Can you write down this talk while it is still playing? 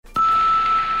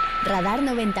Radar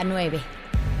 99.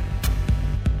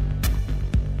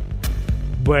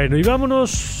 Bueno, y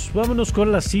vámonos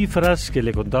con las cifras que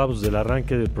le contábamos del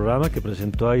arranque del programa que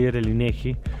presentó ayer el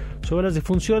INEGI sobre las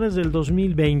defunciones del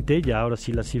 2020, ya ahora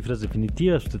sí las cifras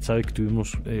definitivas. Usted sabe que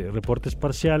tuvimos reportes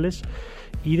parciales,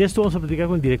 y de esto vamos a platicar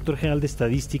con el director general de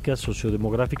Estadísticas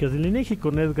Sociodemográficas del INEGI,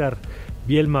 con Edgar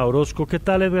Bielma Orozco. ¿Qué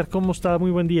tal, Edgar? ¿Cómo está?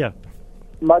 Muy buen día.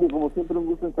 Mario, como siempre, un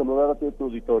gusto en saludar a todo tu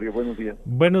auditorio. Buenos días.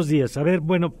 Buenos días. A ver,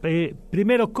 bueno,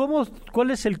 primero,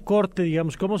 ¿cuál es el corte,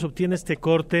 digamos, cómo se obtiene este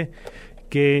corte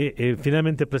que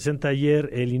finalmente presenta ayer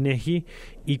el INEGI,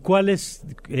 y cuál es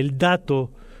el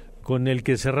dato con el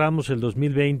que cerramos el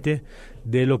 2020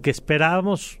 de lo que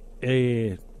esperábamos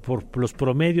por los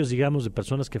promedios, digamos, de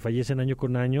personas que fallecen año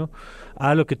con año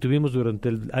a lo que tuvimos durante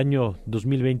el año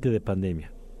 2020 de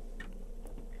pandemia?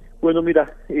 Bueno,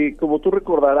 mira, como tú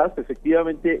recordarás,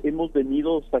 efectivamente hemos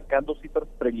venido sacando cifras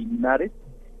preliminares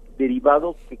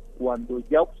derivados que cuando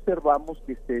ya observamos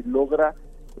que se logra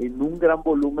en un gran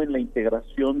volumen la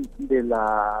integración de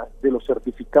los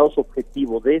certificados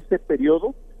objetivos de ese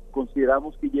periodo,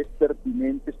 consideramos que ya es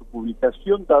pertinente su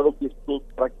publicación, dado que estos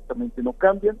prácticamente no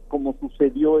cambian, como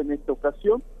sucedió en esta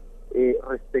ocasión, en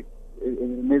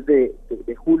el mes de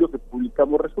julio que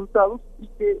publicamos resultados, y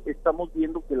que estamos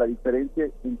viendo que la diferencia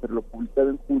entre lo publicado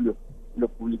en julio y lo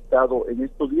publicado en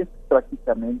estos días es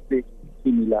prácticamente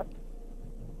similar.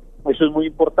 Eso es muy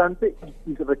importante,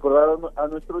 y recordar a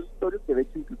nuestro auditorio que de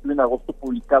hecho inclusive en agosto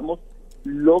publicamos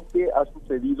lo que ha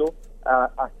sucedido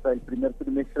hasta el primer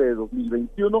trimestre de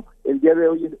 2021. El día de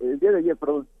ayer,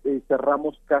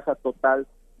 cerramos caja total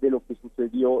de lo que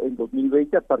sucedió en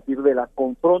 2020 a partir de la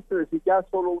confronte, es decir, ya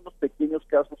solo unos pequeños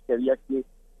casos que había que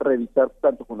revisar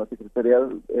tanto con la Secretaría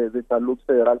de Salud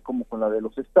Federal como con la de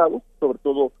los estados, sobre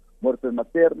todo muertes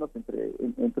maternas,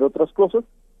 entre otras cosas.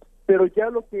 Pero ya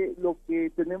lo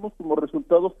que tenemos como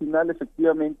resultado final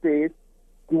efectivamente es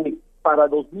que para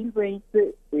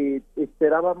 2020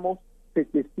 esperábamos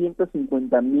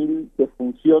 750,000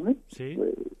 defunciones, ¿sí?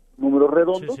 Números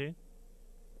redondos. Sí, sí.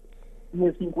 Y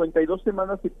en 52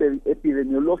 semanas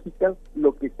epidemiológicas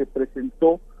lo que se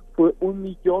presentó fue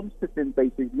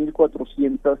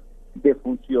 1,076,400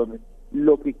 defunciones,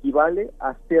 lo que equivale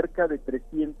a cerca de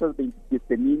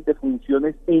 327,000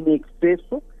 defunciones en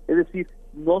exceso, es decir,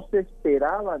 no se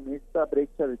esperaban esta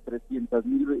brecha de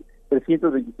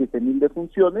 327,000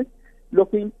 defunciones, lo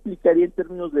que implicaría en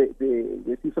términos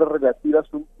de cifras relativas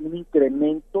un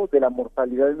incremento de la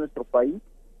mortalidad de nuestro país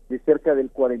de cerca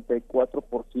del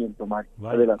 44%, Mario.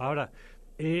 Vale. Adelante. Ahora,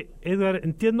 Edgar,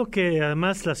 entiendo que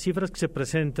además las cifras que se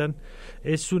presentan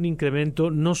es un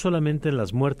incremento no solamente en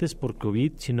las muertes por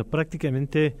COVID, sino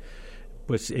prácticamente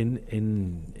pues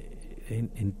en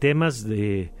temas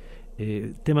de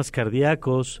temas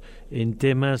cardíacos, en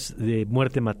temas de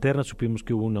muerte materna, supimos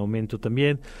que hubo un aumento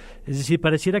también. Es decir,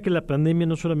 pareciera que la pandemia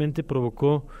no solamente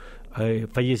provocó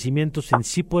fallecimientos en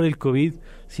sí por el COVID,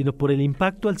 sino por el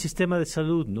impacto al sistema de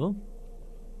salud, ¿no?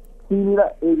 Sí,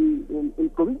 mira,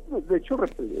 el COVID, de hecho,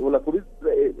 la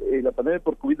pandemia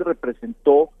por COVID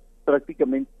representó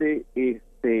prácticamente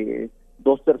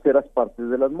 2/3 partes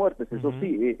de las muertes. Eso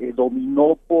sí,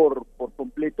 dominó por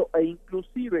completo, e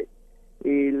inclusive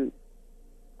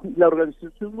la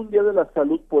Organización Mundial de la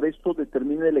Salud por eso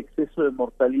determina el exceso de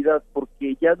mortalidad,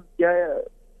 porque ya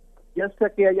sea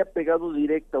que haya pegado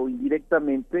directa o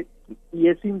indirectamente, y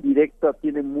es indirecta,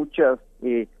 tiene muchos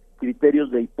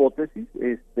criterios de hipótesis.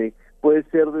 Puede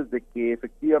ser desde que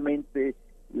efectivamente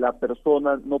la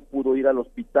persona no pudo ir al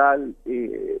hospital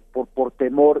por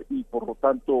temor y por lo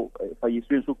tanto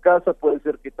falleció en su casa. Puede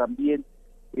ser que también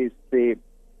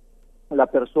la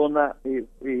persona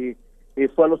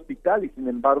fue al hospital y sin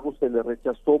embargo se le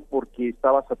rechazó porque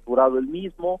estaba saturado el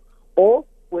mismo, o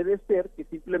puede ser que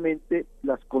simplemente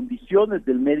las condiciones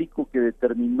del médico que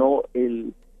determinó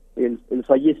el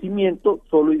fallecimiento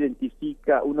solo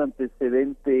identifica un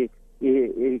antecedente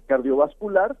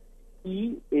cardiovascular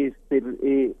y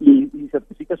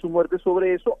certifica su muerte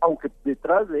sobre eso, aunque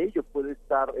detrás de ello puede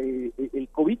estar el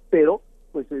COVID, pero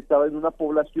pues estaba en una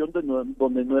población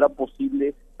donde no era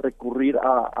posible recurrir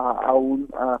a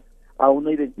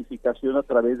una identificación a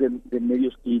través de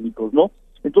medios clínicos, ¿no?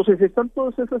 Entonces están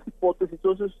todas esas hipótesis,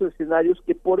 todos esos escenarios,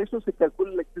 que por eso se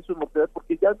calcula el exceso de mortalidad,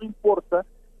 porque ya no importa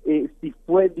si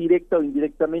fue directa o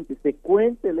indirectamente, se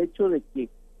cuenta el hecho de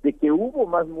que hubo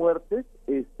más muertes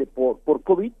por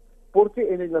COVID,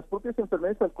 porque en las propias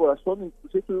enfermedades al corazón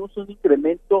incluso tuvimos un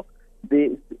incremento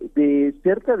de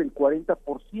cerca del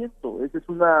 40%, esa es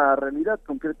una realidad,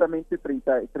 concretamente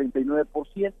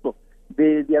 39%.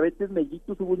 De diabetes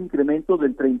mellitus hubo un incremento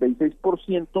del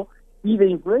 36%, y de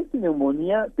influenza y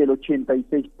neumonía del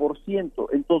 86%.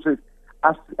 Entonces,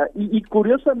 y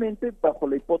curiosamente, bajo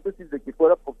la hipótesis de que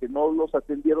fuera porque no los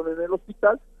atendieron en el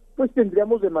hospital, pues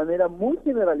tendríamos de manera muy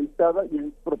generalizada y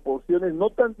en proporciones no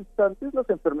tan distantes las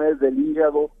enfermedades del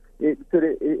hígado,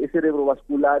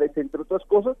 cerebrovasculares, entre otras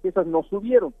cosas, que esas no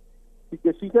subieron. Si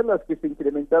te fijas, las que se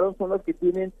incrementaron son las que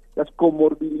tienen las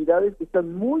comorbilidades que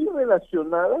están muy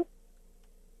relacionadas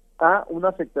a una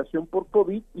afectación por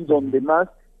COVID y donde más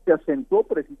se acentuó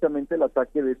precisamente el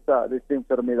ataque de esta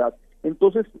enfermedad.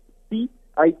 Entonces, sí,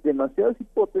 hay demasiadas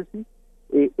hipótesis,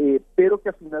 pero que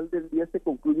al final del día se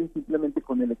concluyen simplemente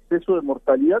con el exceso de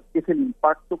mortalidad, que es el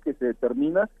impacto que se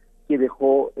determina que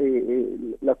dejó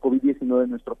la COVID-19 en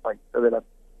nuestro país. Adelante.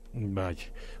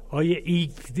 Vaya. Oye, ¿y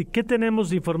qué tenemos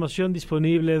de información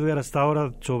disponible, Edgar, hasta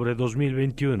ahora sobre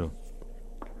 2021?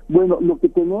 Bueno, lo que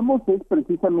tenemos es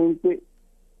precisamente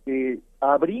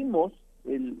abrimos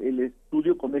el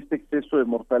estudio con este exceso de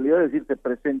mortalidad, es decir, se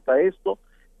presenta esto.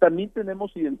 También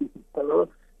tenemos identificado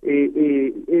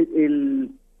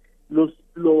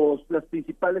las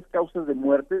principales causas de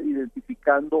muerte,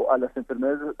 identificando a las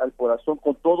enfermedades al corazón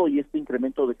con todo y este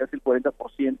incremento de casi el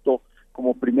 40%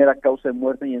 como primera causa de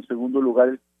muerte, y en segundo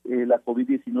lugar la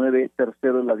COVID-19,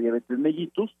 tercero la diabetes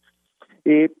mellitus.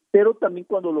 Pero también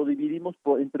cuando lo dividimos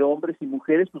entre hombres y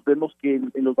mujeres, pues vemos que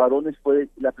en los varones fue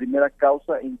la primera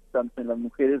causa, tanto en las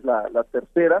mujeres la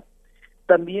tercera.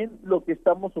 También lo que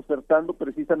estamos ofertando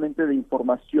precisamente de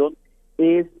información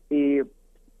es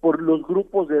por los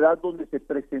grupos de edad donde se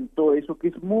presentó eso, que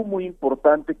es muy, muy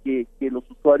importante que los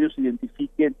usuarios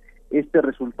identifiquen este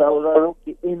resultado, dado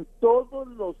que en todos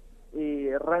los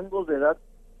rangos de edad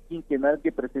quinquenal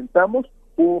que presentamos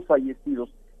hubo fallecidos.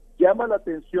 Llama la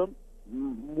atención,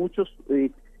 muchos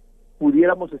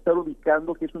pudiéramos estar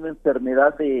ubicando que es una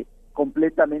enfermedad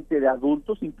completamente de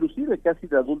adultos, inclusive casi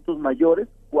de adultos mayores,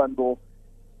 cuando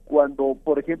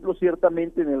por ejemplo,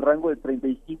 ciertamente en el rango de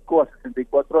 35 a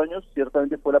 64 años,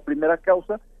 ciertamente fue la primera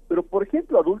causa, pero por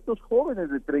ejemplo, adultos jóvenes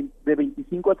de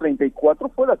 25 a 34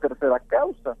 fue la tercera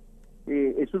causa.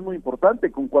 Eso es muy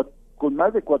importante, con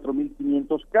más de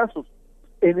 4.500 casos.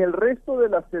 En el resto de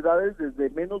las edades, desde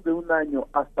menos de un año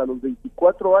hasta los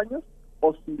 24 años,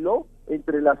 osciló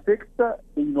entre la sexta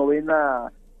y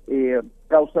novena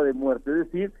causa de muerte, es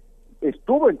decir,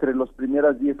 estuvo entre las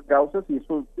primeras 10 causas, y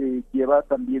eso lleva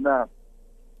también a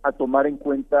tomar en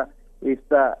cuenta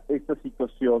esta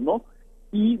situación, ¿no?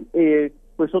 Y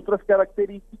pues otras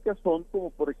características son como,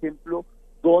 por ejemplo,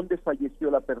 dónde falleció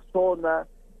la persona,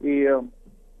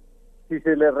 si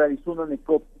se le realizó una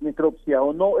necropsia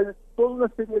o no, es toda una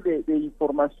serie de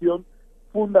información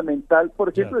fundamental. Por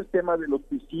ejemplo, el tema de los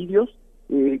suicidios,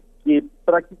 que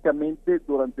prácticamente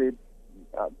durante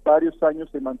varios años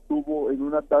se mantuvo en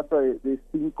una tasa de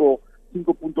 5.2,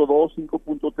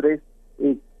 5.3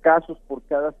 casos por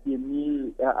cada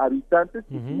 100,000 habitantes,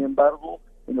 y sin embargo,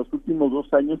 en los últimos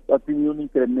 2 años ha tenido un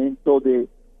incremento de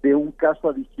un caso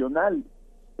adicional.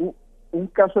 Un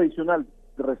caso adicional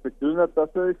respecto de una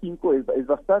tasa de 5 es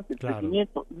bastante, el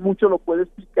crecimiento. Mucho lo puede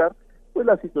explicar pues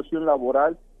la situación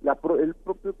laboral, el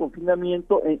propio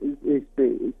confinamiento,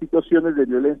 situaciones de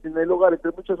violencia en el hogar,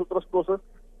 entre muchas otras cosas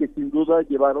que sin duda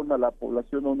llevaron a la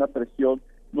población a una presión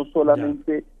no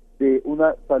solamente de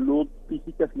una salud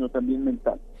física, sino también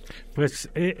mental.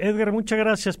 Pues Edgar, muchas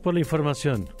gracias por la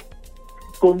información.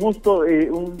 Con gusto,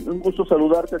 un gusto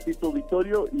saludarte a ti, tu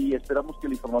auditorio, y esperamos que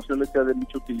la información les sea de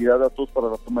mucha utilidad a todos para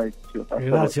la toma de decisión.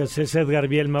 Gracias, es Edgar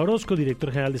Bielma Orozco, director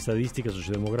general de Estadísticas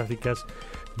Sociodemográficas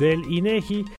del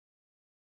INEGI.